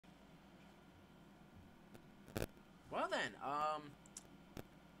then,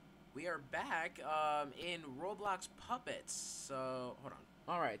 we are back, in Roblox Puppets, so, hold on.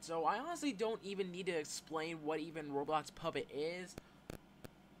 Alright, so I honestly don't even need to explain what even Roblox Puppet is.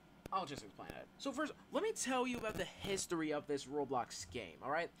 I'll just explain it. So first, let me tell you about the history of this Roblox game,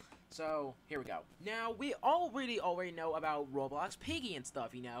 alright? So, here we go. Now, we already know about Roblox Piggy and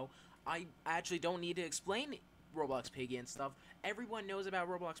stuff, you know? I actually don't need to explain Roblox Piggy and stuff. Everyone knows about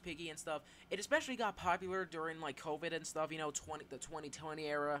Roblox Piggy and stuff. It especially got popular during, like, COVID and stuff, you know, the 2020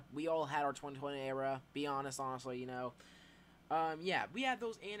 era. We all had our 2020 era, be honest, honestly, you know. Yeah, we had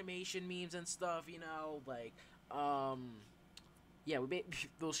those animation memes and stuff, you know, like, yeah, we made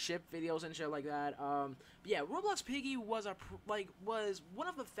those ship videos and shit like that. But yeah, Roblox Piggy was was one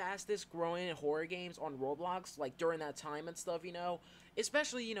of the fastest growing horror games on Roblox, like during that time and stuff, you know.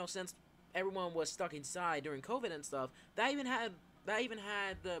 Especially, you know, since everyone was stuck inside during COVID and stuff. That even had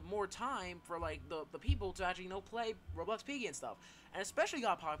the more time for like the people to actually, you know, play Roblox Piggy and stuff. And especially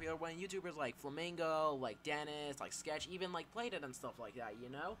got popular when YouTubers like Flamingo, like Dennis, like Sketch even like played it and stuff like that, you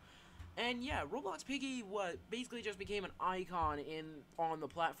know. And yeah, Roblox Piggy basically just became an icon on the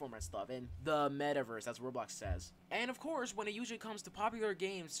platform and stuff, in the metaverse, as Roblox says. And of course, when it usually comes to popular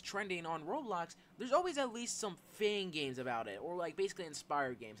games trending on Roblox, there's always at least some fan games about it, or like basically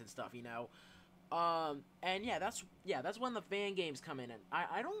inspired games and stuff, you know. And yeah, that's when the fan games come in, and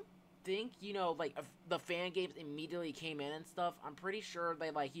I don't think, you know, like the fan games immediately came in and stuff. I'm pretty sure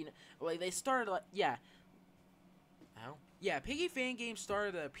they like, you know, like they started like, yeah. Ow. Yeah, Piggy fan games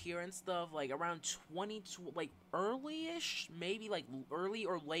started to appear and stuff like around like early-ish, maybe like early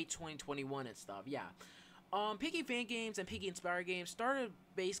or late 2021 and stuff. Yeah. Piggy fan games and Piggy-Inspired games started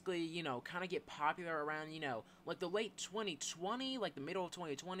basically, you know, kind of get popular around, you know, like the late 2020, like the middle of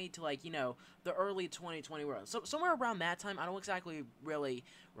 2020 to like, you know, the early 2021. So somewhere around that time, I don't exactly really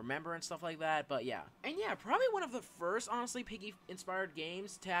remember and stuff like that, but yeah. And yeah, probably one of the first, honestly, Piggy-Inspired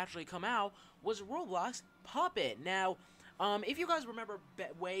games to actually come out was Roblox Puppet. Now, if you guys remember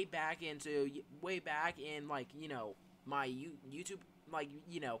way back in like, you know, my YouTube, like,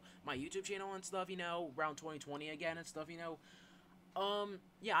 you know, my YouTube channel and stuff, you know, around 2020 again and stuff, you know,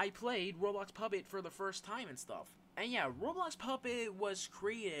 yeah, I played Roblox Puppet for the first time and stuff. And yeah, Roblox Puppet was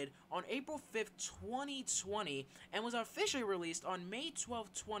created on April 5th, 2020, and was officially released on May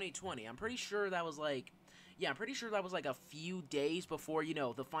 12th, 2020. I'm pretty sure that was like, yeah, I'm pretty sure that was like a few days before, you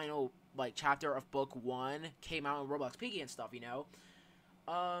know, the final, like, chapter of Book 1 came out in Roblox Piggy and stuff, you know.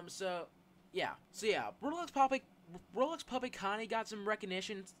 So yeah, Roblox Puppet kinda got some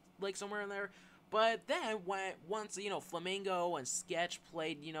recognition, like, somewhere in there, but then once, you know, Flamingo and Sketch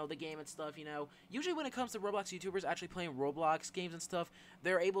played, you know, the game and stuff, you know, usually when it comes to Roblox YouTubers actually playing Roblox games and stuff,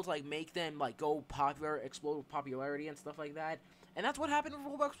 they're able to, like, make them, like, go popular, explode with popularity and stuff like that, and that's what happened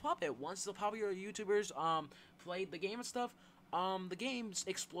with Roblox Puppet. Once the popular YouTubers, played the game and stuff, the games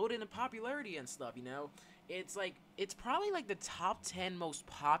exploded in popularity and stuff, you know. It's like, it's probably like the top 10 most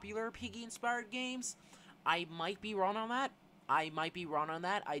popular Piggy-inspired games. I might be wrong on that. I'm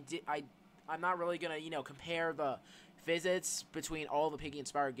not really gonna, you know, compare the visits between all the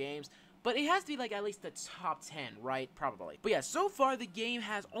Piggy-inspired games, but it has to be like at least the top 10, right? Probably. But yeah, so far the game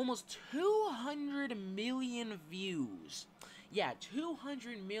has almost 200 million views. Yeah,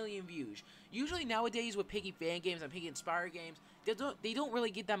 200 million views. Usually nowadays with Piggy fan games and Piggy-inspired games, they don't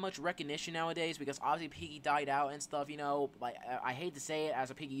really get that much recognition nowadays because obviously Piggy died out and stuff, you know. Like, I hate to say it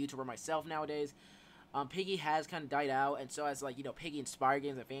as a Piggy YouTuber myself nowadays. Piggy has kind of died out, and so as, like, you know, Piggy-inspired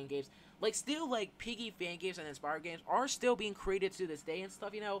games and fan games, like, still, like, Piggy fan games and inspired games are still being created to this day and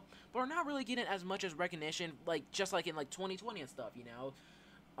stuff, you know, but are not really getting as much as recognition, like, just like in, like, 2020 and stuff, you know.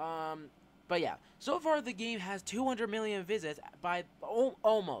 But yeah, so far the game has 200 million visits by,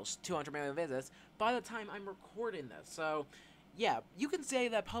 almost 200 million visits by the time I'm recording this, so yeah, you can say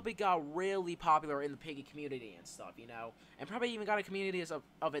that Puppet got really popular in the Piggy community and stuff, you know, and probably even got a community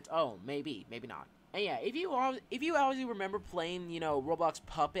of its own, maybe not. And yeah, if you always remember playing, you know, Roblox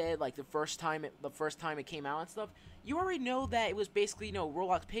Puppet, like the first time it came out and stuff, you already know that it was basically, you know,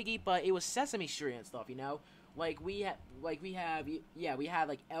 Roblox Piggy, but it was Sesame Street and stuff, you know. We had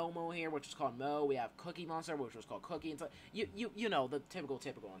like Elmo here, which was called Mo. We have Cookie Monster, which was called Cookie, and stuff. You know, the typical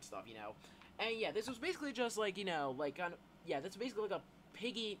and stuff, you know. And yeah, this was basically just like, you know, like that's basically like a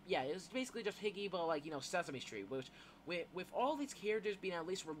Piggy, yeah, it's basically just Piggy, but like, you know, Sesame Street, which, with all these characters being at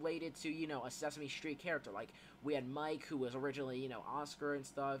least related to, you know, a Sesame Street character, like, we had Mike, who was originally, you know, Oscar and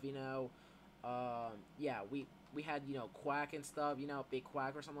stuff, you know, yeah, we had, you know, Quack and stuff, you know, Big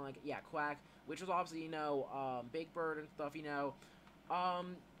Quack or something like, yeah, Quack, which was obviously, you know, Big Bird and stuff, you know,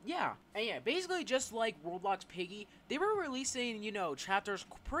 yeah, and yeah, basically just like Roblox Piggy, they were releasing, you know, chapters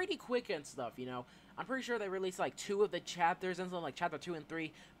pretty quick and stuff, you know. I'm pretty sure they released like 2 of the chapters and stuff, like chapter 2 and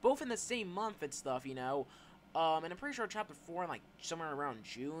 3, both in the same month and stuff, you know. And I'm pretty sure chapter 4 in like somewhere around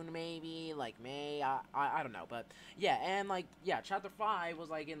June, maybe, like May, I don't know, but yeah, and like, yeah, chapter 5 was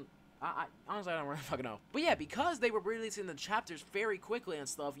like in, I honestly, I don't really fucking know. But yeah, because they were releasing the chapters very quickly and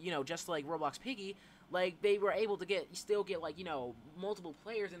stuff, you know, just like Roblox Piggy, like, they were able to still get, like, you know, multiple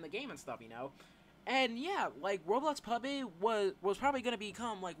players in the game and stuff, you know? And, yeah, like, Roblox Puppet was probably gonna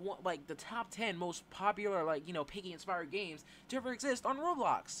become, like, like, the top 10 most popular, like, you know, Piggy-Inspired games to ever exist on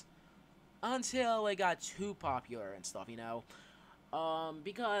Roblox. Until it got too popular and stuff, you know?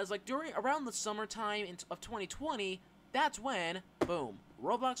 Because, like, around the summertime of 2020, that's when, boom,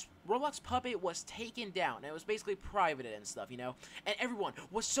 Roblox Puppet was taken down. It was basically privated and stuff, you know? And everyone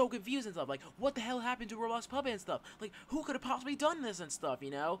was so confused and stuff, like, what the hell happened to Roblox Puppet and stuff? Like, who could have possibly done this and stuff, you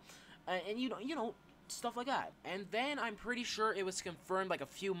know? And you know, stuff like that. And then I'm pretty sure it was confirmed, like, a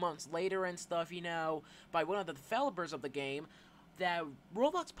few months later and stuff, you know, by one of the developers of the game, that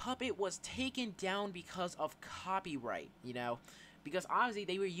Roblox Puppet was taken down because of copyright, you know? Because obviously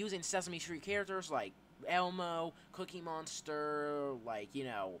they were using Sesame Street characters like Elmo, Cookie Monster, like, you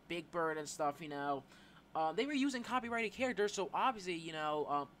know, Big Bird and stuff, you know. They were using copyrighted characters, so obviously, you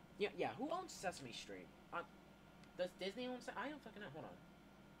know, yeah, who owns Sesame Street? Does Disney own I don't fucking know, hold on.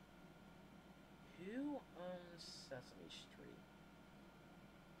 Who owns Sesame Street?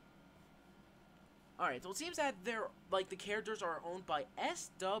 Alright, so it seems that they're, like, the characters are owned by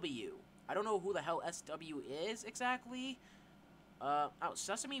SW. I don't know who the hell SW is exactly. Oh,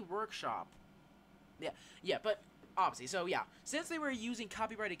 Sesame Workshop. Yeah, but obviously, so yeah, since they were using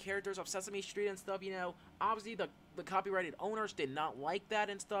copyrighted characters of Sesame Street and stuff, you know, obviously the copyrighted owners did not like that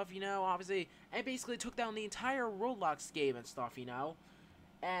and stuff, you know, obviously, and basically took down the entire Roblox game and stuff, you know.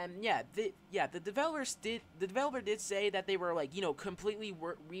 And yeah, the developer did say that they were, like, you know, completely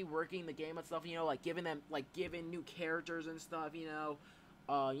reworking the game and stuff, you know, like giving new characters and stuff, you know.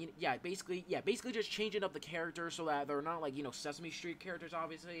 Basically just changing up the characters so that they're not, like, you know, Sesame Street characters,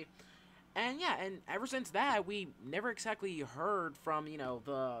 obviously. And yeah, and ever since that, we never exactly heard from, you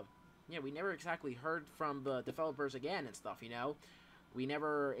know, we never exactly heard from the developers again and stuff, you know. We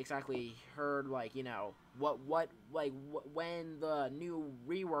never exactly heard, like, you know, when the new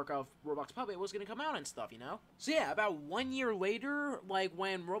rework of Roblox Puppet was gonna come out and stuff, you know. So yeah, about 1 year later, like,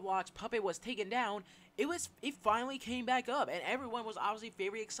 when Roblox Puppet was taken down, it finally came back up, and everyone was obviously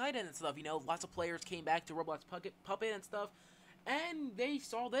very excited and stuff, you know. Lots of players came back to Roblox Puppet and stuff. And they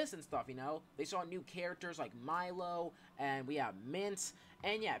saw this and stuff, you know. They saw new characters like Milo, and we have Mint.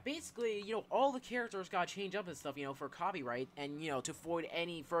 And yeah, basically, you know, all the characters got changed up and stuff, you know, for copyright. And, you know, to avoid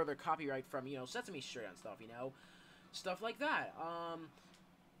any further copyright from, you know, Sesame Street and stuff, you know. Stuff like that.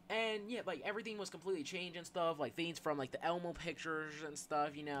 And yeah, like, everything was completely changed and stuff. Like, things from, like, the Elmo pictures and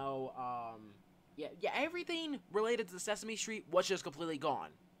stuff, you know. Yeah, everything related to the Sesame Street was just completely gone.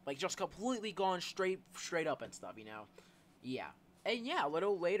 Like, just completely gone straight up and stuff, you know. Yeah. And yeah, a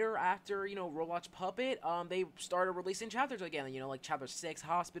little later after, you know, Roblox Puppet, they started releasing chapters again, you know, like Chapter 6,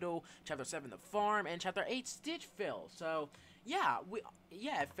 Hospital, Chapter 7, The Farm, and Chapter 8, Stitchville. So, yeah,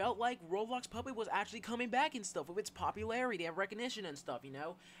 it felt like Roblox Puppet was actually coming back and stuff with its popularity and recognition and stuff, you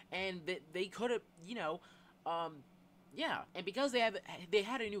know, and they could have, you know, yeah, and because they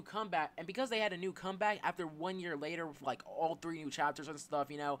had a new comeback, after 1 year later with, like, all 3 new chapters and stuff,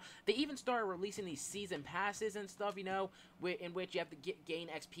 you know, they even started releasing these season passes and stuff, you know, in which you have to gain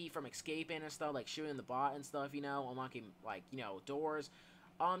XP from escaping and stuff, like shooting the bot and stuff, you know, unlocking, like, you know, doors,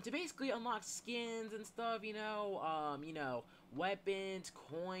 to basically unlock skins and stuff, you know, weapons,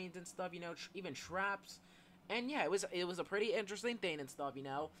 coins and stuff, you know, even traps, and yeah, it was a pretty interesting thing and stuff, you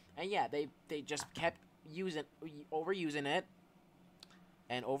know, and yeah, they just kept overusing it,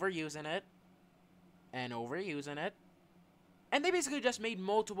 and overusing it, and overusing it, and they basically just made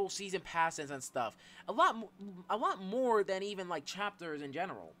multiple season passes and stuff, a lot more than even, like, chapters in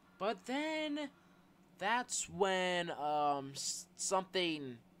general. But then that's when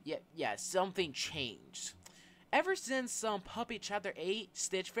something changed. Ever since Puppet Chapter 8,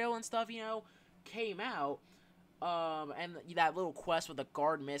 Stitchville and stuff, you know, came out, and that little quest with the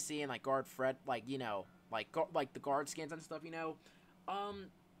guard Missy and, like, guard Fred, like, you know, like the guard skins and stuff, you know,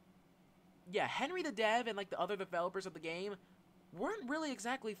 yeah, Henry the Dev and, like, the other developers of the game weren't really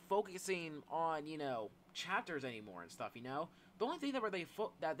exactly focusing on, you know, chapters anymore and stuff, you know. The only thing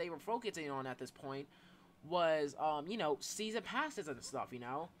that they were focusing on at this point was, you know, season passes and stuff, you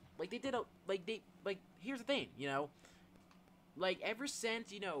know. Like, here's the thing, you know. Like, ever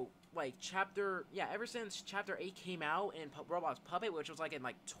since, you know, like chapter, yeah, ever since chapter 8 came out in Roblox Puppet, which was like in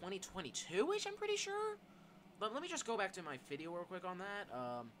like 2022-ish, I'm pretty sure. But let me just go back to my video real quick on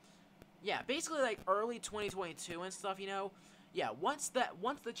that. Yeah, basically like early 2022 and stuff, you know. Yeah, once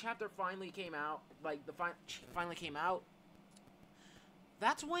the chapter finally came out, like finally came out,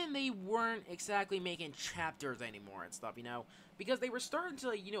 that's when they weren't exactly making chapters anymore and stuff, you know, because they were starting to,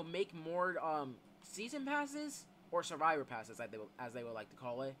 like, you know, make more season passes or survivor passes, as they would like to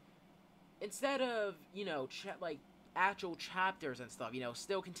call it, instead of, you know, like actual chapters and stuff, you know,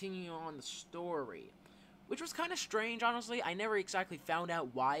 still continuing on the story, which was kind of strange, honestly. I never exactly found out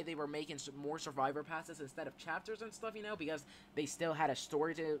why they were making more survivor passes instead of chapters and stuff, you know, because they still had a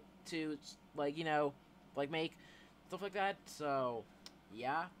story to like, you know, like make stuff like that. So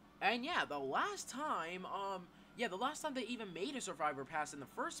yeah, and yeah, the last time they even made a survivor pass in the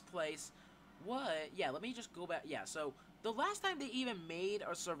first place, let me just go back. Yeah, so the last time they even made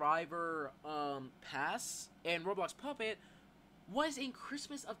a survivor pass in Roblox Puppet was in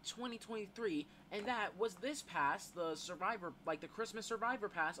Christmas of 2023, and that was this pass, the survivor, like the Christmas survivor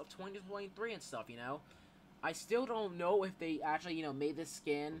pass of 2023 and stuff, you know. I still don't know if they actually, you know, made this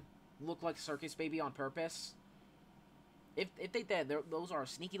skin look like Circus Baby on purpose. If they did, those are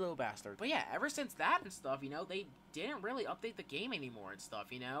sneaky little bastards. But yeah, ever since that and stuff, you know, they didn't really update the game anymore and stuff,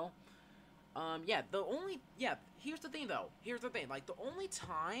 you know. Here's the thing though. Here's the thing. Like the only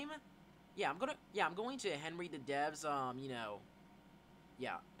time, I'm going to Henry the Dev's, you know,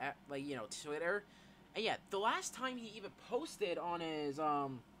 like, you know, Twitter, and yeah, the last time he even posted on his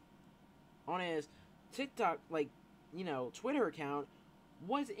TikTok, like, you know, Twitter account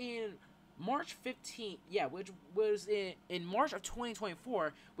was in March 15th, which was in March of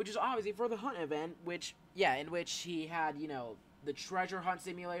 2024, which is obviously for the hunt event, in which he had, you know, the treasure hunt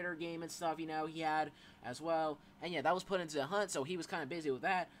simulator game and stuff, you know, he had as well, and yeah, that was put into the hunt, so he was kind of busy with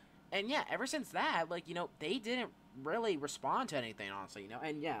that, and yeah, ever since that, like, you know, they didn't really respond to anything, honestly, you know,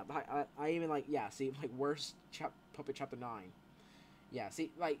 and yeah, I even, like, yeah, see, like, worst Puppet Chapter 9, yeah,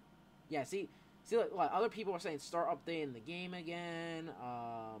 see, like, yeah, see, like, other people are saying start updating the game again,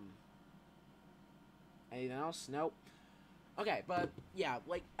 anything else? Nope. Okay, but yeah,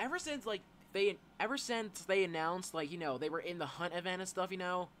 like ever since they announced, like, you know, they were in the hunt event and stuff, you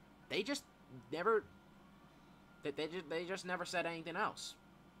know, they just never they just never said anything else.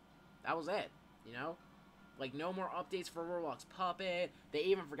 That was it, you know? Like no more updates for Roblox Puppet. They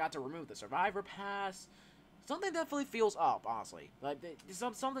even forgot to remove the survivor pass. Something definitely feels up, honestly. Like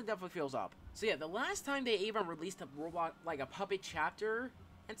something definitely feels up. So yeah, the last time they even released a Roblox, like a Puppet chapter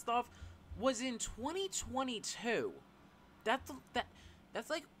and stuff, was in 2022. That's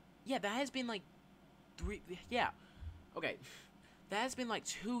like, yeah, that has been like okay, that has been like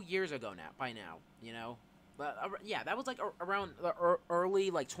 2 years ago now, by now, you know, but yeah, that was like around the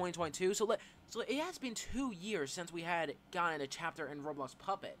early, like, 2022, so it has been 2 years since we had gotten a chapter in Roblox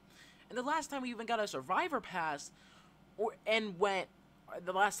Puppet, and the last time we even got a survivor pass,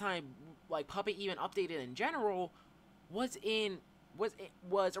 the last time, like, Puppet even updated in general, was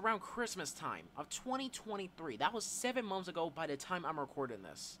around Christmas time of 2023. That was 7 months ago by the time I'm recording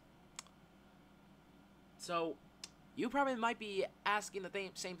this. So, you probably might be asking the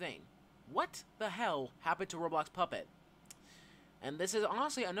same thing. What the hell happened to Roblox Puppet? And this is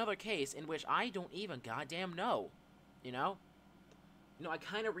honestly another case in which I don't even goddamn know. You know? You know, I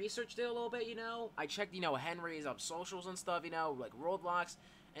kind of researched it a little bit, you know? I checked, you know, Henry's socials and stuff, you know, like Roblox.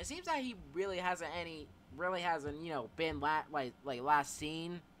 And it seems that he really hasn't, you know, been last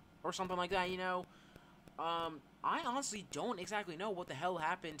seen or something like that, you know. I honestly don't exactly know what the hell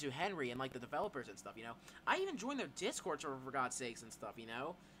happened to Henry and, like, the developers and stuff, you know. I even joined their Discord server, for God's sakes, and stuff, you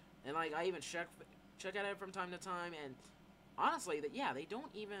know. And, like, I even check at it from time to time, and honestly, they don't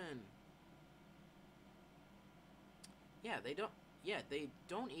even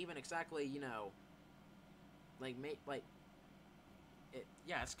exactly, you know, like,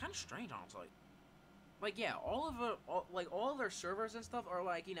 it's kind of strange, honestly. Like, yeah, all of their servers and stuff are,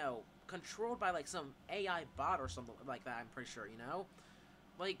 like, you know, controlled by, like, some AI bot or something like that, I'm pretty sure, you know?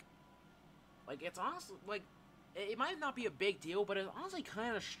 Like, it's honestly, like, it might not be a big deal, but it's honestly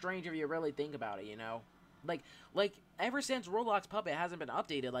kind of strange if you really think about it, you know? Like, ever since Roblox Puppet hasn't been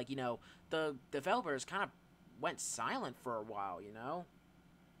updated, like, you know, the developers kind of went silent for a while, you know?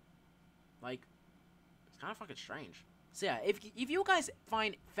 Like, it's kind of fucking strange. So yeah, if you guys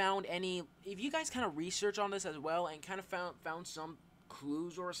if you guys kind of research on this as well and kind of found some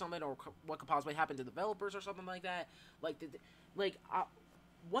clues or something, or what could possibly happen to developers or something like that,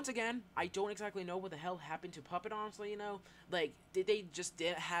 once again, I don't exactly know what the hell happened to Puppet, honestly, you know? Like, did they just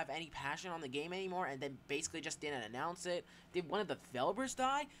didn't have any passion on the game anymore and then basically just didn't announce it? Did one of the developers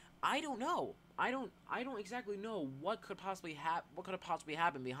die? I don't know. I don't exactly know what could possibly have possibly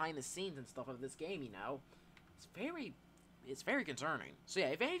happened behind the scenes and stuff of this game, you know. It's very concerning. So yeah,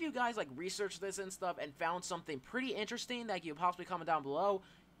 if any of you guys like researched this and stuff and found something pretty interesting that you possibly comment down below,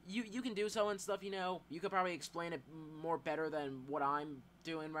 you can do so and stuff, you know. You could probably explain it more better than what I'm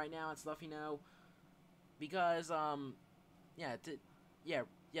doing right now and stuff, you know. Because yeah,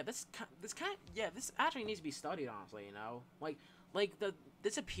 this actually needs to be studied, honestly, you know. Like the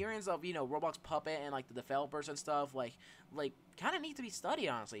disappearance of, you know, Roblox Puppet and like the developers and stuff, like kind of need to be studied,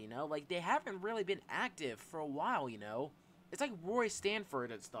 honestly, you know. Like they haven't really been active for a while, you know. It's like Roy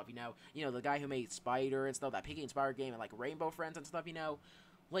Stanford and stuff, you know. You know, the guy who made Spider and stuff, that Piggy-Inspired game, and like Rainbow Friends and stuff, you know.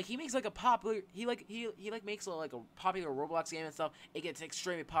 Like he makes like a popular, he makes like a popular Roblox game and stuff. It gets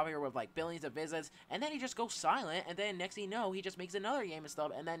extremely popular with like billions of visits, and then he just goes silent. And then next thing you know, he just makes another game and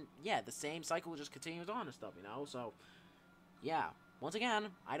stuff. And then yeah, the same cycle just continues on and stuff, you know. So yeah, once again,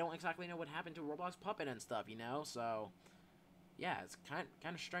 I don't exactly know what happened to Roblox Puppet and stuff, you know. So yeah, it's kind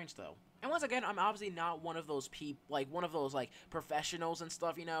of strange though. And once again, I'm obviously not one of those like professionals and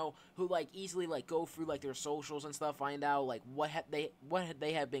stuff, you know, who like easily like go through like their socials and stuff, find out like what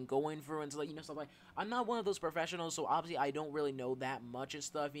they have been going through and stuff, you know, stuff like. I'm not one of those professionals, so obviously I don't really know that much and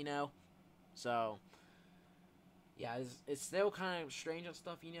stuff, you know. So yeah, it's still kind of strange and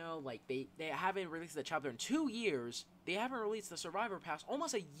stuff, you know. Like they haven't released the chapter in 2 years. They haven't released the Survivor Pass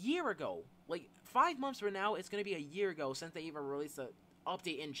almost a year ago. Like 5 months from now, it's gonna be a year ago since they even released the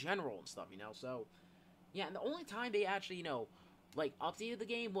update in general and stuff, you know. So yeah, and the only time they actually, you know, like updated the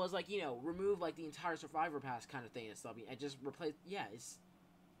game was like, you know, remove like the entire Survivor Pass kind of thing and stuff, and just replace. Yeah, it's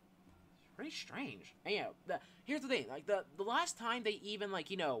pretty strange. And yeah, here's the thing, like the last time they even like,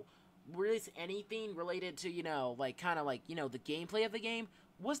 you know, released anything related to, you know, like kind of like, you know, the gameplay of the game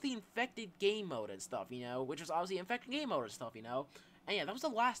was the infected game mode and stuff, you know, which was obviously infected game mode and stuff, you know. And yeah, that was the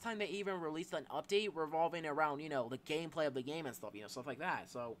last time they even released an update revolving around, you know, the gameplay of the game and stuff, you know, stuff like that.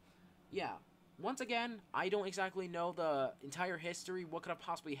 So, yeah. Once again, I don't exactly know the entire history, what could have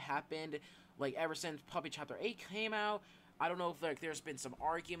possibly happened, like, ever since Puppet Chapter 8 came out. I don't know if, like, there's been some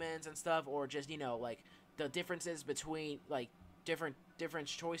arguments and stuff, or just, you know, like, the differences between, like, different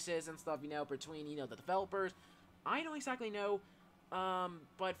choices and stuff, you know, between, you know, the developers. I don't exactly know.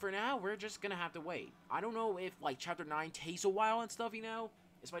 But for now, we're just gonna have to wait. I don't know if, like, Chapter 9 takes a while and stuff, you know?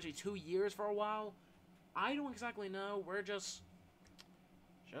 Especially 2 years for a while. I don't exactly know. We're just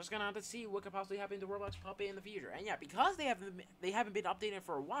gonna have to see what could possibly happen to Roblox Puppet in the future. And yeah, because they haven't been updated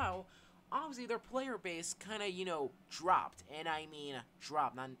for a while, obviously their player base kind of, you know, dropped. And I mean,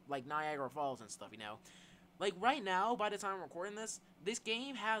 dropped, not like Niagara Falls and stuff, you know? Like, right now, by the time I'm recording this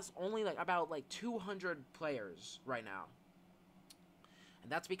game has only, like, about, like, 200 players right now.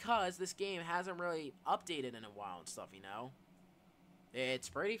 And that's because this game hasn't really updated in a while and stuff, you know? It's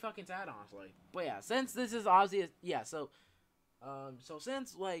pretty fucking sad, honestly. But yeah, since this is obviously, yeah, so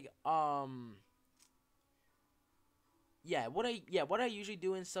since, like, yeah, what I usually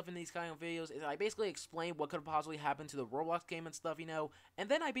do and stuff in these kind of videos is I basically explain what could possibly happen to the Roblox game and stuff, you know? And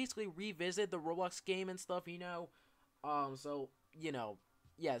then I basically revisit the Roblox game and stuff, you know? So, you know,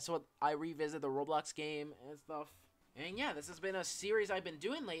 yeah, so I revisit the Roblox game and stuff. And yeah, this has been a series I've been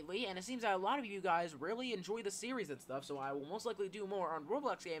doing lately, and it seems that a lot of you guys really enjoy the series and stuff, so I will most likely do more on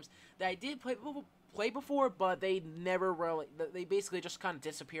Roblox games that I did play before, but they never really, they basically just kind of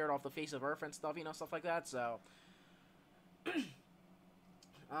disappeared off the face of Earth and stuff, you know, stuff like that, so.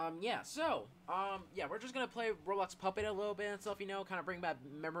 Yeah, so, yeah, we're just gonna play Roblox Puppet a little bit and stuff, you know, kind of bring back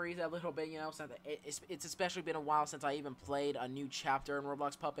memories a little bit, you know, since it's especially been a while since I even played a new chapter in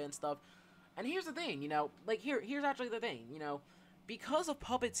Roblox Puppet and stuff. And here's the thing, you know, like, here's actually the thing, you know, because of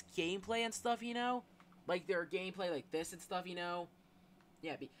Puppet's gameplay and stuff, you know, like, their gameplay like this and stuff, you know,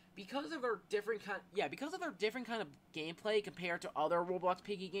 yeah, because of their different kind of gameplay compared to other Roblox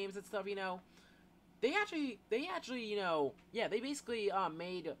Piggy games and stuff, you know, they actually, you know, yeah, they basically,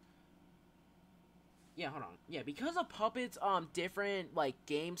 made, yeah, hold on, yeah, because of Puppet's, different, like,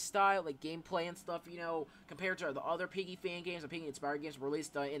 game style, like, gameplay and stuff, you know, compared to the other Piggy fan games and Piggy-Inspired games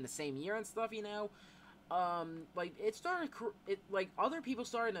released, in the same year and stuff, you know, like, like, other people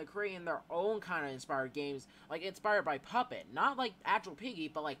started to create their own kind of inspired games, like, inspired by Puppet, not, like, actual Piggy,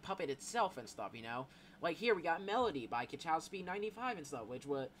 but, like, Puppet itself and stuff, you know, like, here we got Melody by Speed 95 and stuff,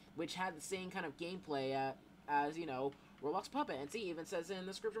 which had the same kind of gameplay, as, you know, Roblox Puppet, and see, even says in the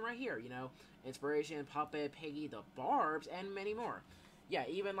description right here, you know, Inspiration, Puppet, Piggy, the Barbs, and many more. Yeah,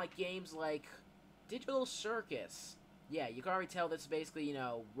 even, like, games like Digital Circus. Yeah, you can already tell this is basically, you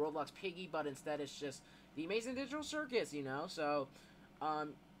know, Roblox Piggy, but instead it's just the Amazing Digital Circus, you know, so,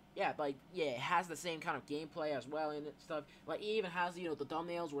 yeah, like, yeah, it has the same kind of gameplay as well and stuff. Like, it even has, you know, the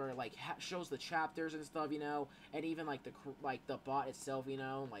thumbnails where it, like, shows the chapters and stuff, you know, and even, like, the bot itself, you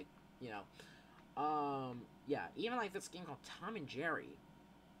know, like, you know, yeah, even, like, this game called Tom and Jerry.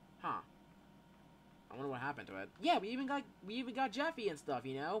 Huh. I wonder what happened to it. Yeah, we even got Jeffy and stuff,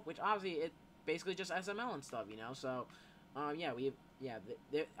 you know, which obviously it basically just SML and stuff, you know, so, yeah,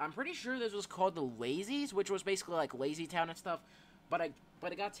 I'm pretty sure this was called the Lazies, which was basically like Lazy Town and stuff, but it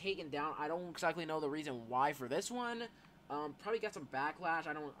got taken down. I don't exactly know the reason why for this one. Probably got some backlash.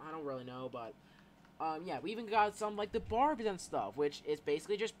 I don't really know, but yeah, we even got some like the Barbies and stuff, which is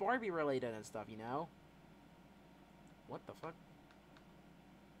basically just Barbie related and stuff, you know. What the fuck?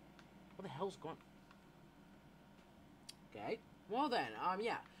 What the hell's going? Okay. Well then,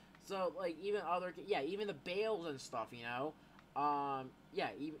 yeah. So like even the Bales and stuff, you know. Yeah,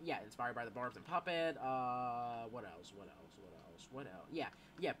 inspired by the Barbs and Puppet. What else?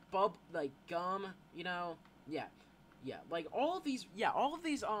 Yeah, Bub, like Gum, you know. Yeah, like all of these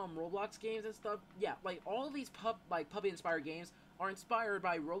Roblox games and stuff. Yeah, like all of these puppet inspired games are inspired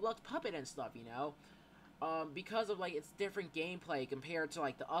by Roblox Puppet and stuff, you know. Because of like its different gameplay compared to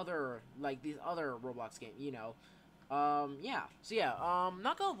like these other Roblox games, you know. Yeah. So yeah,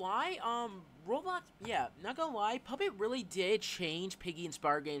 not gonna lie, Roblox, yeah, not gonna lie, Puppet really did change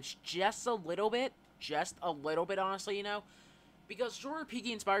Piggy-Inspired games just a little bit, honestly, you know, because sure,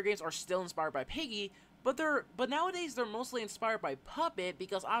 Piggy-Inspired games are still inspired by Piggy, but nowadays they're mostly inspired by Puppet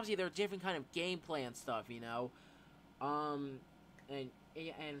because obviously they're different kind of gameplay and stuff, you know, and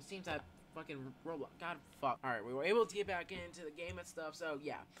it seems that fucking Roblox, god fuck. Alright, we were able to get back into the game and stuff, so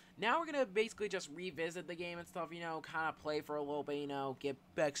yeah. Now we're gonna basically just revisit the game and stuff, you know, kind of play for a little bit, you know, get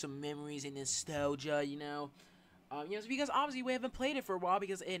back some memories and nostalgia, you know. You know, because obviously we haven't played it for a while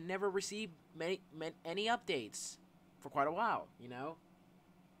because it never received any updates for quite a while, you know.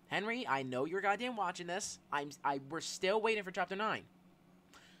 Henry, I know you're goddamn watching this. We're still waiting for Chapter 9.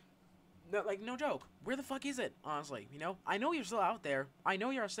 No, like, no joke. Where the fuck is it, honestly, you know? I know you're still out there. I know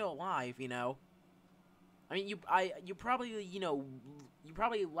you're still alive, you know? I mean, you probably, you know, you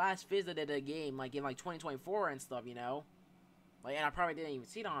probably last visited a game, like, in, like, 2024 and stuff, you know? Like, and I probably didn't even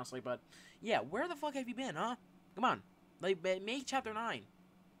see it, honestly, but, yeah, where the fuck have you been, huh? Come on. Like, make Chapter 9.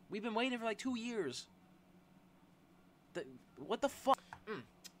 We've been waiting for, like, 2 years. What the fuck?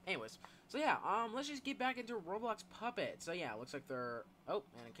 Anyways, so yeah, let's just get back into Roblox Puppet. So yeah, looks like they're... Oh,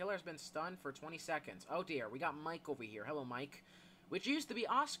 and a killer has been stunned for 20 seconds. Oh dear, we got Mike over here. Hello, Mike. Which used to be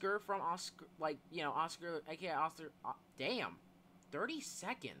Oscar from Oscar... Like, you know, Oscar... aka Oscar... damn. 30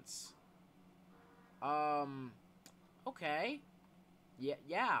 seconds. Okay.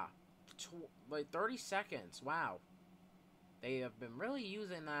 Yeah. Like, 30 seconds. Wow. They have been really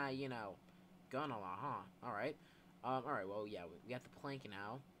using that, you know, gun a lot, huh? Alright. Alright, well, yeah, we got the plank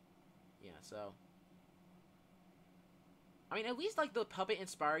now. Yeah, so... I mean, at least, like, the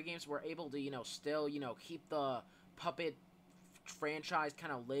Puppet-inspired games were able to, you know, still, you know, keep the Puppet franchise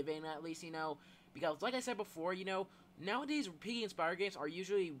kind of living, at least, you know? Because, like I said before, you know, nowadays, Piggy-inspired games are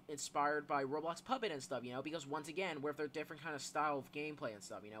usually inspired by Roblox Puppet and stuff, you know? Because, once again, with their different kind of style of gameplay and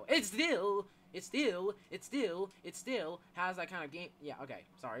stuff, you know? It still has that kind of game... Yeah, okay,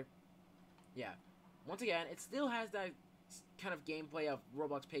 sorry. Yeah. Once again, it still has that kind of gameplay of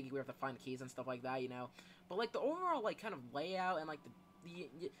Roblox Piggy where we have to find keys and stuff like that, you know? But, like, the overall, like, kind of layout and, like,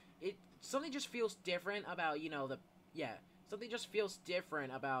 something just feels different about, you know, something just feels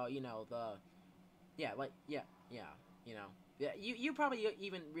different about, you know, you know. Yeah, you probably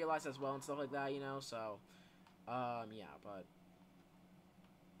even realize as well and stuff like that, you know, so, yeah, but,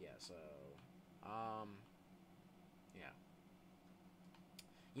 yeah, so, yeah.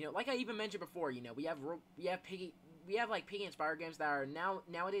 You know, like I even mentioned before, you know, we have like Piggy-inspired games that are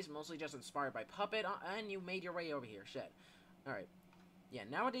nowadays mostly just inspired by Puppet, and you made your way over here. Shit. All right. Yeah.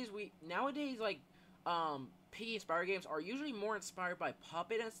 Nowadays like Piggy-inspired games are usually more inspired by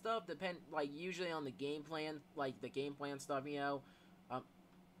Puppet and stuff. Like usually on the game plan, like the game plan stuff. You know.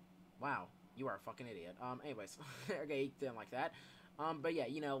 Wow. You are a fucking idiot. Anyways. Okay. Didn't like that. But yeah,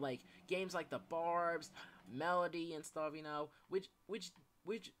 you know, like games like the Barbs, Melody and stuff. You know,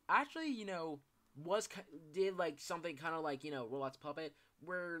 which actually, you know, did like something kind of like, you know, Roblox Puppet,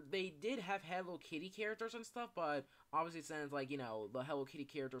 where they did have Hello Kitty characters and stuff, but obviously since, like, you know, the Hello Kitty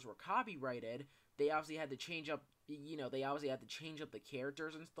characters were copyrighted, they obviously had to change up, you know, the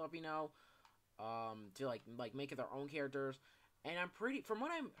characters and stuff, you know, to like make it their own characters. And from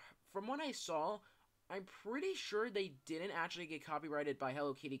what I saw, I'm pretty sure they didn't actually get copyrighted by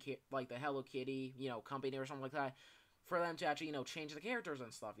Hello Kitty, like the Hello Kitty, you know, company or something like that, for them to actually, you know, change the characters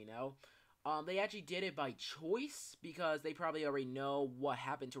and stuff, you know. They actually did it by choice because they probably already know what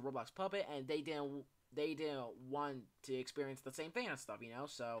happened to Roblox Puppet, and they didn't want to experience the same thing and stuff, you know.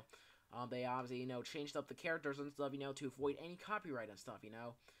 So, they obviously changed up the characters and stuff, to avoid any copyright and stuff,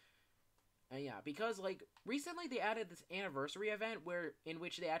 And yeah, because like recently they added this anniversary event in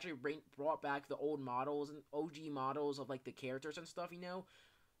which they actually brought back the old models and OG models of like the characters and stuff,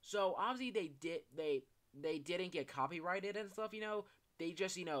 So obviously they didn't get copyrighted and stuff, They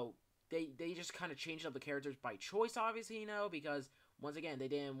just they just kind of changed up the characters by choice, obviously, because once again they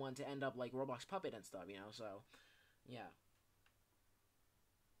didn't want to end up like Roblox Puppet and stuff, So yeah,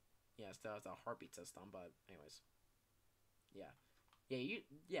 yeah, still has a heartbeat system, but anyways, yeah.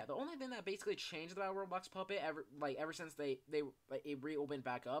 Yeah, the only thing that basically changed about Roblox Puppet ever since it reopened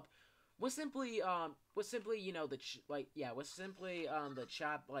back up was simply the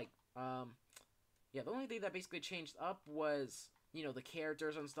chat yeah, the only thing that basically changed up was the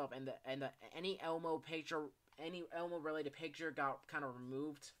characters and stuff, and the any Elmo related picture got kind of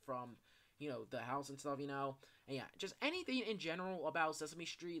removed from the house and stuff, and yeah, just anything in general about Sesame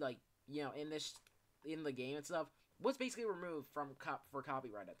Street, like in the game and stuff, was basically removed from for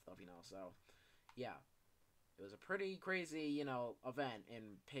copyright and stuff, So yeah, it was a pretty crazy event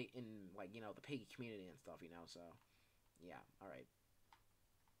in like the Piggy community and stuff, So yeah, all right.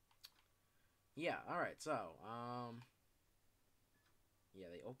 Yeah, all right. So yeah,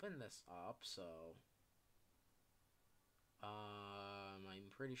 they opened this up, so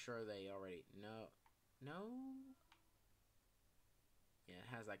I'm pretty sure they already know. No. Yeah, it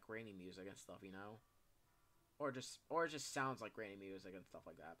has that grainy music and stuff, or it just sounds like grainy music and stuff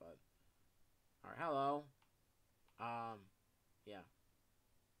like that. But all right, hello. Yeah.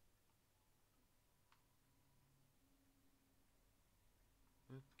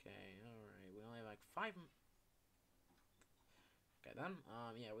 Okay, all right. We only have like 5. Okay, then.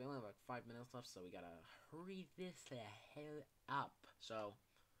 Yeah, we only have like 5 minutes left, so we gotta hurry this the hell up. So,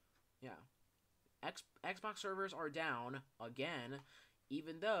 yeah. Xbox servers are down again,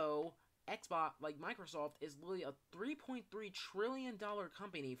 even though Xbox, like Microsoft, is literally a $3.3 trillion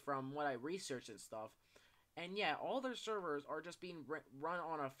company from what I researched and stuff. And yeah, all their servers are just being run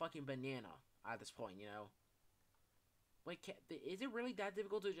on a fucking banana at this point, Like, is it really that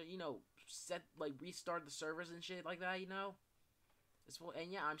difficult to, restart the servers and shit like that, And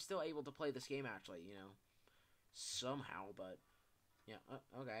yeah, I'm still able to play this game, actually, Somehow, but, yeah,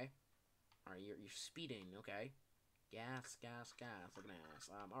 okay. Alright, you're speeding, okay. Gas, gas, gas, look at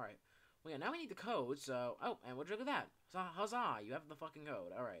that. Alright. Well, yeah, now we need the code, so... Oh, and would you look at that? Huzzah, you have the fucking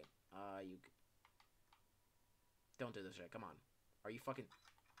code. Alright. You... Don't do this shit, come on. Are you fucking...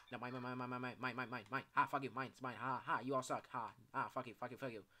 No, mine. Ha, fuck you, mine's mine. Ha, you all suck. Ha, fuck you.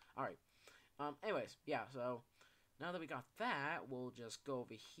 Alright. Anyways, yeah, so... Now that we got that, we'll just go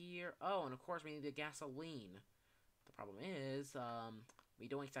over here. Oh, and of course we need the gasoline. The problem is, we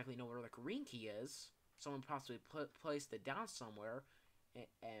don't exactly know where the green key is. Someone possibly placed it down somewhere,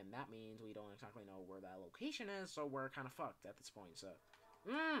 and that means we don't exactly know where that location is, so we're kind of fucked at this point, so...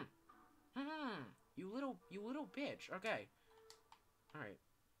 You little bitch. Okay. Alright.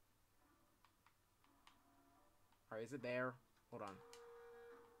 Alright, is it there? Hold on.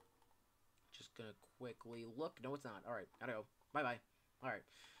 Just gonna quickly look. No, it's not. Alright, gotta go. Bye-bye. Alright.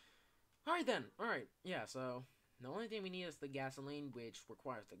 Alright then. Alright. Yeah, so... The only thing we need is the gasoline, which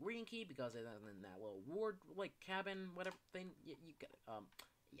requires the green key, because it's in that little ward, like, cabin, whatever thing. You get it.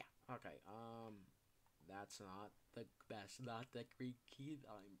 Yeah. Okay. That's not the green key.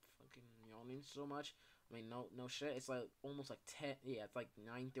 I'm fucking yawning so much. I mean, no shit. It's like almost like 10. Yeah, it's like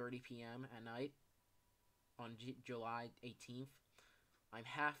 9:30 p.m. at night on July 18th. I'm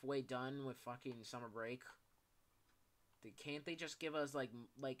halfway done with fucking summer break. Can't they just give us like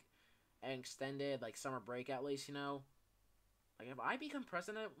an extended like summer break at least? Like if I become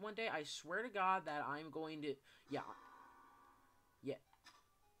president one day, I swear to God that I'm going to. Yeah.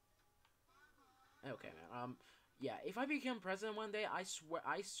 Okay, man. Yeah, if I become president one day, I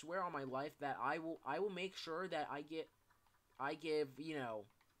swear on my life that I will make sure that I give,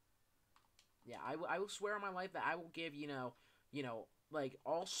 yeah, I will swear on my life that I will give, like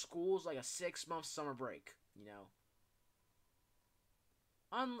all schools like a 6-month summer break,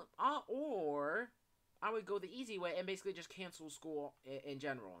 or I would go the easy way and basically just cancel school in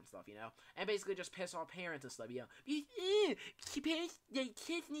general and stuff, and basically just piss off parents and stuff, Parents, the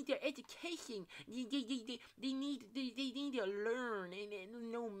kids need their education. They need to learn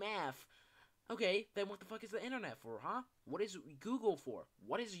and know math. Okay, then what the fuck is the internet for, huh? What is Google for?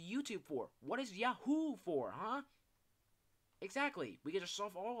 What is YouTube for? What is Yahoo for, huh? Exactly. We can just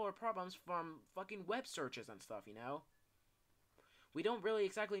solve all our problems from fucking web searches and stuff, we don't really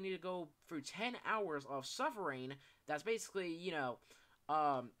exactly need to go through 10 hours of suffering. That's basically,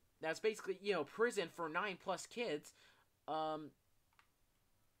 prison for 9+ kids. To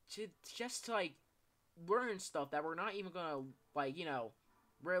just to, like, learn stuff that we're not even gonna, like,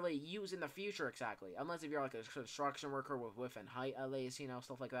 really use in the future exactly. Unless if you're like a construction worker with an height at least,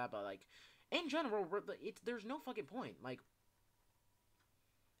 stuff like that. But like, in general, there's no fucking point. Like,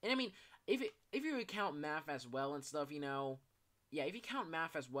 and I mean, if you count math as well and stuff, yeah, if you count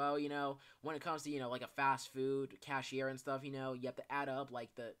math as well, when it comes to like a fast food cashier and stuff, you have to add up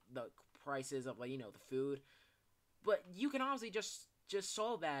like the prices of, like, the food. But you can obviously just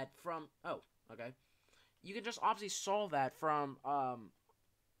solve that from okay. You can just obviously solve that from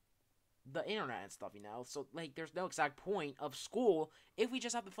the internet and stuff, So, like, there's no exact point of school if we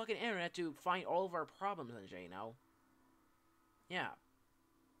just have the fucking internet to find all of our problems and shit, Yeah.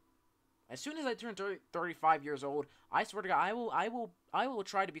 As soon as I turn 35 years old, I swear to God, I will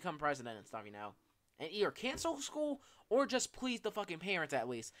try to become president and stuff, And either cancel school or just please the fucking parents at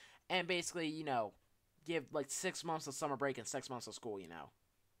least, and basically, give like 6 months of summer break and 6 months of school,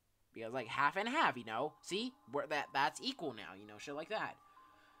 Because, like, half and half, See? That's equal now, Shit like that.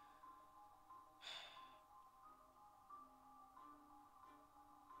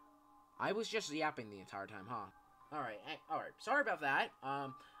 I was just yapping the entire time, huh? Alright. Sorry about that.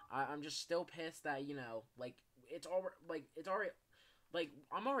 I'm just still pissed that, like, it's already, like,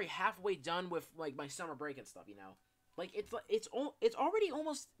 I'm already halfway done with, like, my summer break and stuff, Like, it's already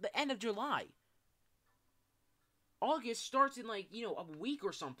almost the end of July. August starts in, like, a week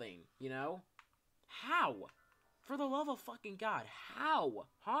or something, How? For the love of fucking God, how?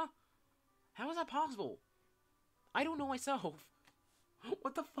 Huh? How is that possible? I don't know myself.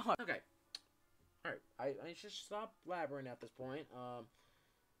 What the fuck? Okay. Alright, I should stop blabbering at this point.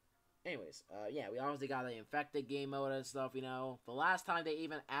 Anyways, yeah, we obviously got the infected game mode and stuff, The last time they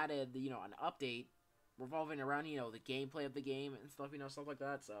even added, an update revolving around, the gameplay of the game and stuff, stuff like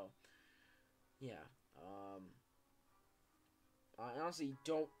that, so. Yeah, I honestly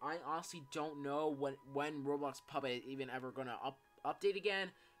don't know when Roblox Puppet even ever gonna update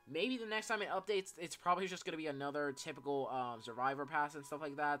again. Maybe the next time it updates, it's probably just gonna be another typical Survivor Pass and stuff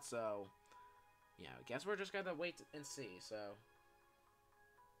like that. So, yeah, I guess we're just gonna wait and see. So,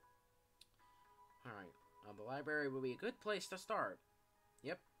 all right, the library will be a good place to start.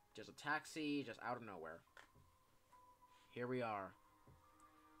 Yep, just a taxi, just out of nowhere. Here we are.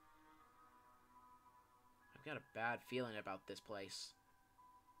 I've got a bad feeling about this place.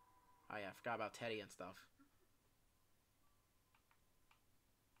 Oh yeah, I forgot about Teddy and stuff.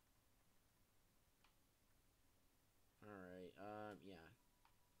 Alright, yeah.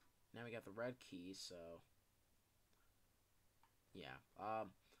 Now we got the red key, so... Yeah,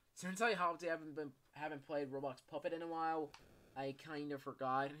 since I obviously haven't played Roblox Puppet in a while, I kind of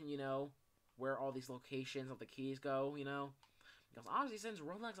forgot, where all these locations of the keys go, Because obviously, since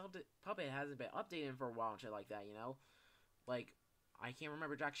Roblox Puppet hasn't been updated for a while and shit like that, Like, I can't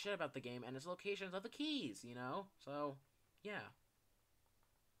remember jack shit about the game and its locations of the keys, So, yeah.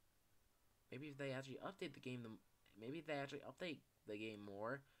 Maybe if they actually update the game, maybe if they actually update the game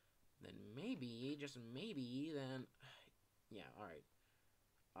more, then maybe, just maybe, then, yeah, alright.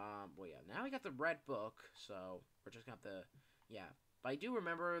 Well, yeah, now we got the red book, so we're just gonna have to, yeah. But I do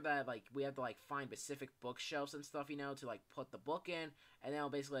remember that, like, we have to, like, find specific bookshelves and stuff, to, like, put the book in, and then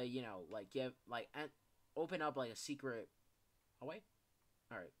I'll basically, like, give, like, and open up, like, a secret hallway?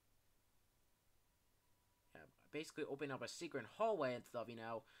 Alright. Yeah, basically open up a secret hallway and stuff,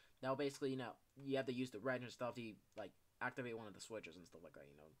 Now, basically, you have to use the red and stuff to, like, activate one of the switches and stuff like that,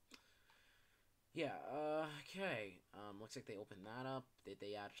 Yeah, okay. Looks like they opened that up. Did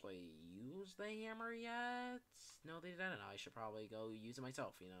they actually use the hammer yet? No, they didn't. I should probably go use it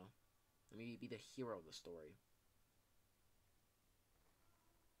myself, Let me be the hero of the story.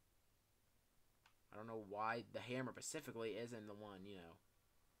 I don't know why the hammer specifically isn't the one,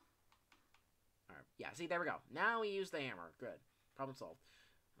 Alright, yeah, see, there we go. Now we use the hammer. Good. Problem solved.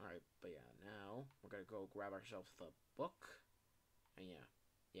 Alright, but yeah, now we're gonna go grab ourselves the book. And yeah.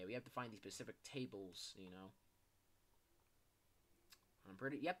 Yeah, we have to find these specific tables, I'm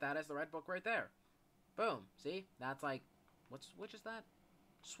pretty... Yep, that is the red book right there. Boom. See? That's like... What switch is that?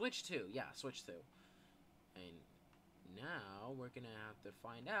 Switch 2. Yeah, switch 2. And now we're gonna have to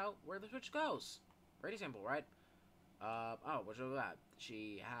find out where the switch goes. Pretty simple, right? Oh, what's that?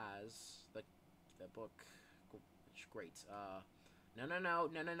 She has the book. Great. No.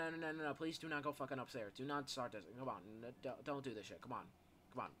 Please do not go fucking upstairs. Do not start this. Come on. Don't do this shit. Come on.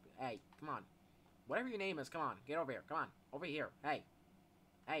 Come on. Hey, come on. Whatever your name is, come on. Get over here. Come on. Over here. Hey.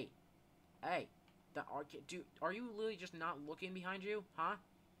 Hey. Hey. Dude, are you literally just not looking behind you? Huh?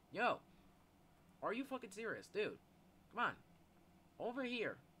 Yo. Are you fucking serious? Dude. Come on. Over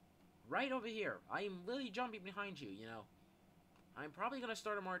here. Right over here. I am literally jumping behind you, you know. I'm probably gonna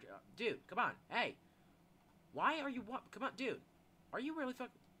start a march. Dude, come on. Hey. Why are you... Come on, dude. Are you really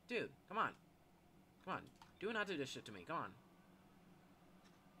fucking... Dude, come on. Come on. Do not do this shit to me. Come on.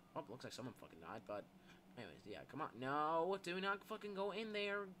 Oh, looks like someone fucking died, but... Anyways, yeah, come on. No, do not fucking go in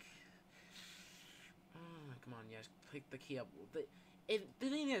there. Come on, yes, pick the key up. The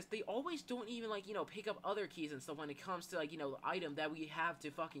thing is, they always don't even, like, you know, pick up other keys and stuff when it comes to, like, you know, the item that we have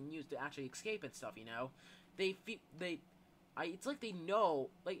to fucking use to actually escape and stuff, you know? It's like they know,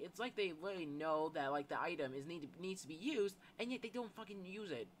 like, it's like they literally know that, like, the item needs to be used, and yet they don't fucking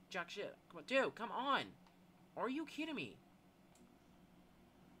use it. Jack shit. Come on, dude, come on. Are you kidding me?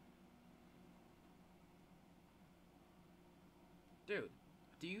 Dude,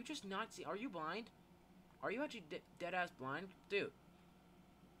 do you just not see? Are you blind? Are you actually dead-ass blind? Dude.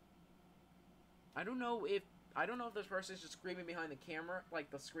 I don't know if this person's just screaming behind the camera, like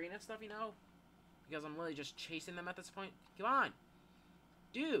the screen and stuff, you know? Because I'm literally just chasing them at this point. Come on.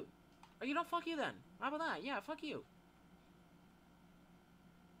 Dude. Or you don't, fuck you then. How about that? Yeah, fuck you.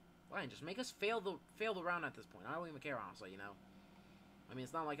 Fine, just make us fail the round at this point. I don't even care, honestly, you know? I mean,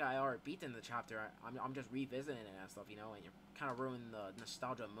 it's not like I already beaten the chapter. I'm just revisiting it and stuff, you know, and you're kind of ruining the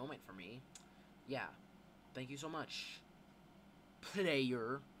nostalgia moment for me. Yeah. Thank you so much.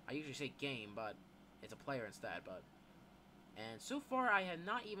 Player. I usually say game, but it's a player instead, but... And so far, I have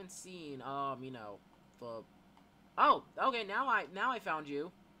not even seen, you know, the... Oh! Okay, now I found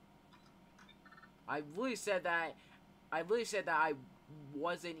you. I really said that I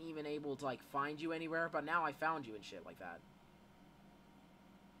wasn't even able to, like, find you anywhere, but now I found you and shit like that.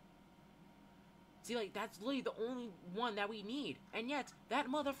 See, like, that's literally the only one that we need. And yet, that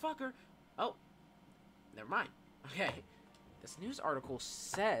motherfucker... Oh. Never mind. Okay. This news article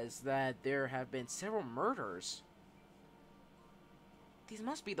says that there have been several murders. These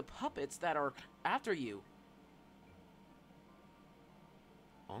must be the puppets that are after you.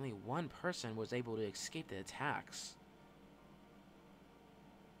 Only one person was able to escape the attacks.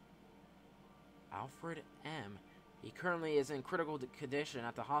 Alfred M. He currently is in critical condition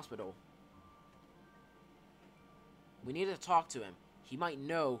at the hospital. We need to talk to him. He might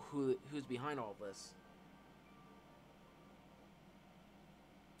know who's behind all this.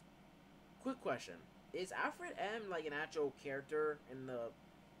 Quick question. Is Alfred M, like, an actual character in the...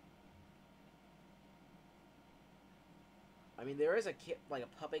 I mean, there is a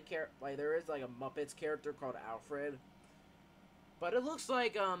puppet character... Like, there is, like, a Muppets character called Alfred. But it looks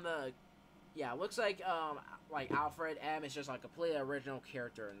like, Yeah, it looks like, Alfred M is just, like, a completely original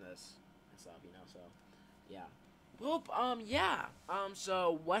character in this. And stuff, you know, so... Yeah. Well, yeah.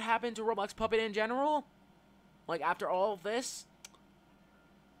 So, what happened to Roblox Puppet in general? Like, after all of this?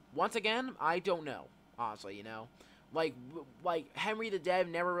 Once again, I don't know. Honestly, you know? Like Henry the Dev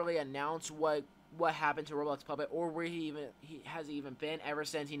never really announced what happened to Roblox Puppet, or where he has even been ever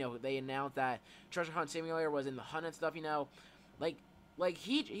since, you know, they announced that Treasure Hunt Simulator was in the hunt and stuff, you know? Like,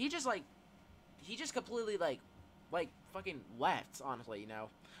 he just completely, like, fucking left, honestly, you know?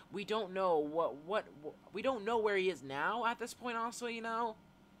 We don't know we don't know where he is now at this point, honestly, you know?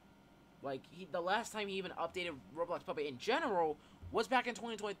 Like, the last time he even updated Roblox Puppet in general was back in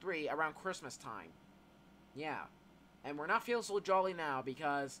 2023, around Christmas time. Yeah. And we're not feeling so jolly now,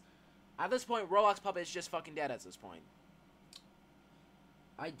 because at this point, Roblox Puppet is just fucking dead at this point.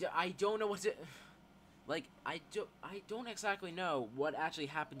 I don't know what to... Like, I don't exactly know what actually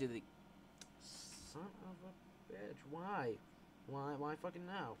happened to the... Son of a bitch, why? Why fucking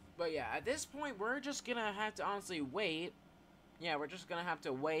now? But yeah, at this point, we're just gonna have to honestly wait. Yeah, we're just gonna have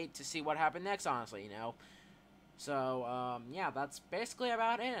to wait to see what happened next, honestly, you know? So, yeah, that's basically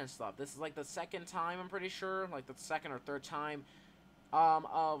about it and stuff. This is, like, the second time, I'm pretty sure, like, the second or third time,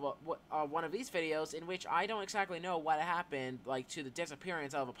 of one of these videos in which I don't exactly know what happened, like, to the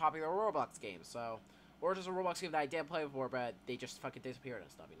disappearance of a popular Roblox game, so... Or just a Roblox game that I did play before, but they just fucking disappeared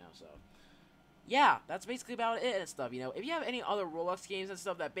and stuff, you know, so... Yeah, that's basically about it and stuff, you know. If you have any other Roblox games and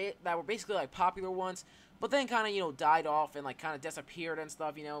stuff that were basically, like, popular ones, but then kind of, you know, died off and, like, kind of disappeared and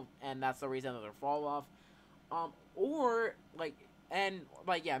stuff, you know, and that's the reason that they're fall off. Or, like,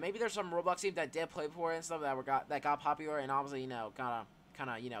 yeah, maybe there's some Roblox games that did play before and stuff that got popular and obviously, you know, kind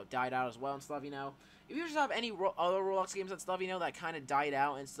of, you know, died out as well and stuff, you know. If you just have any other Roblox games and stuff, you know, that kind of died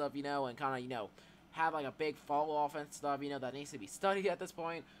out and stuff, you know, and kind of, you know, have, like, a big fall off and stuff, you know, that needs to be studied at this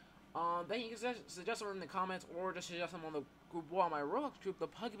point, then you can suggest them in the comments or just suggest them on the group wall, my Roblox group, the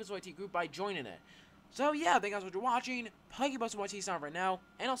PuggyPugsonYT group, by joining it. So yeah, thank you guys for watching. PuggyPugsonYT sign right now,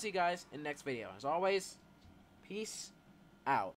 and I'll see you guys in the next video. As always, peace out.